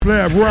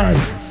Slab right,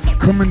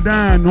 coming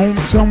down, know what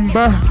I'm talking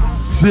about?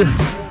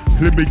 Yeah,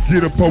 let me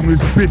get up on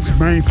this bitch,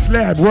 man.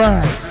 Slab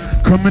right,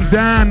 coming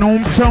down, know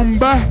what I'm talking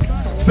about?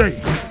 Say,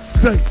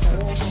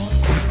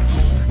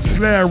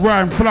 slab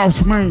right and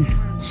floss, man.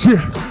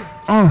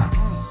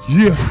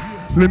 Yeah,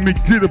 let me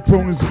get up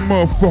on this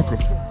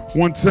motherfucker.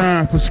 One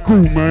time for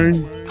school, man.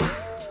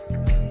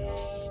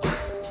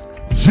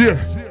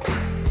 Yeah.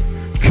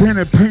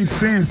 Candy paint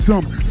saying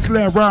something,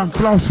 slab right and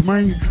floss,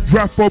 man.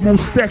 Drop 4 more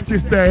stacks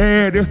just to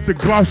add, that's the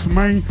gloss,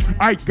 man.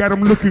 Ike got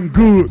them looking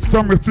good,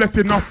 some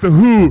reflecting off the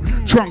hood.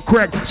 Trunk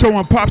crack,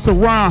 showing pops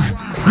around,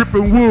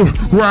 gripping wood.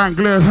 Ryan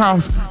Glass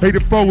house,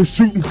 84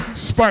 shooting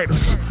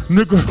spiders.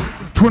 Nigga,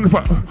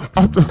 25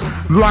 off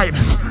the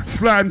lighters.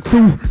 Sliding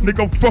through,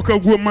 nigga fuck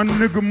up with my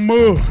nigga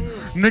mud.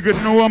 Nigga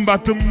know I'm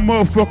about the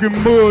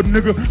motherfucking mud,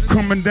 nigga.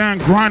 Coming down,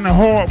 grinding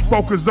hard,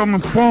 focus on the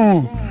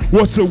phone.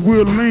 What's a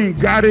real lean?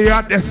 Got it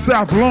out that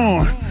South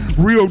Lawn.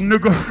 Real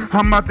nigga,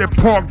 I'm out that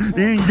park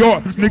in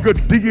York. Nigga,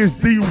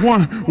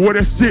 DSD1, where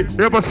that shit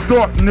ever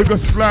start. Nigga,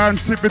 sliding,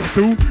 tipping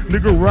through.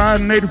 Nigga,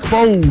 riding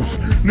 84s.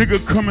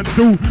 Nigga, coming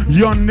through.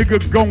 Young nigga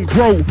gon'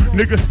 grow.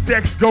 Nigga,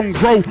 stacks gon'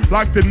 grow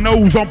like the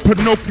nose on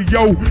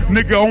Pinocchio.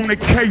 Nigga, on the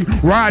K,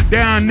 ride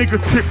down.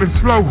 Nigga, tipping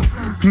slow.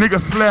 Nigga,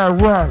 slide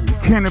riding.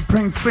 Candy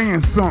paint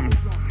saying something.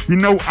 You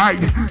know,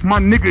 my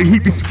nigga, he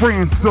be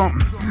spraying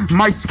something.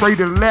 Might spray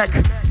the lack,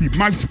 he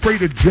might spray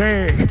the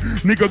jag.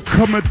 Nigga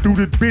coming through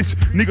the bitch,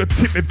 nigga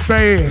tipping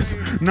fast.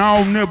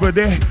 No, never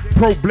that.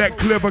 Pro black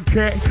clever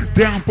cat,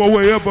 down for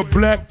wherever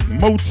black.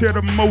 Mo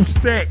cheddar, mo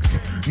stacks.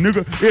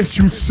 Nigga,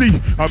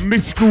 SUC, I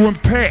mix screw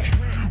and pat.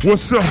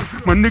 What's up?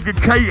 My nigga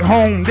K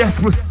home, that's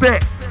what's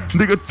that.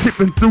 Nigga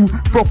tipping through,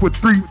 fuck with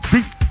 3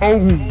 deep.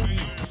 Oh.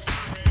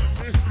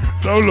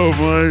 Solo,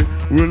 man.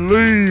 With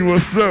lean,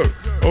 what's up?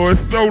 Oh,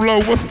 it's Solo,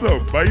 what's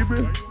up,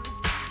 baby?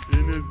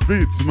 In this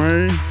bitch,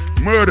 man.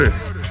 Muddy.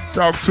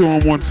 Talk to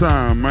him one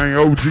time, man.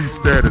 OG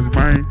status,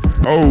 man.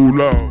 Oh,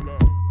 Lord.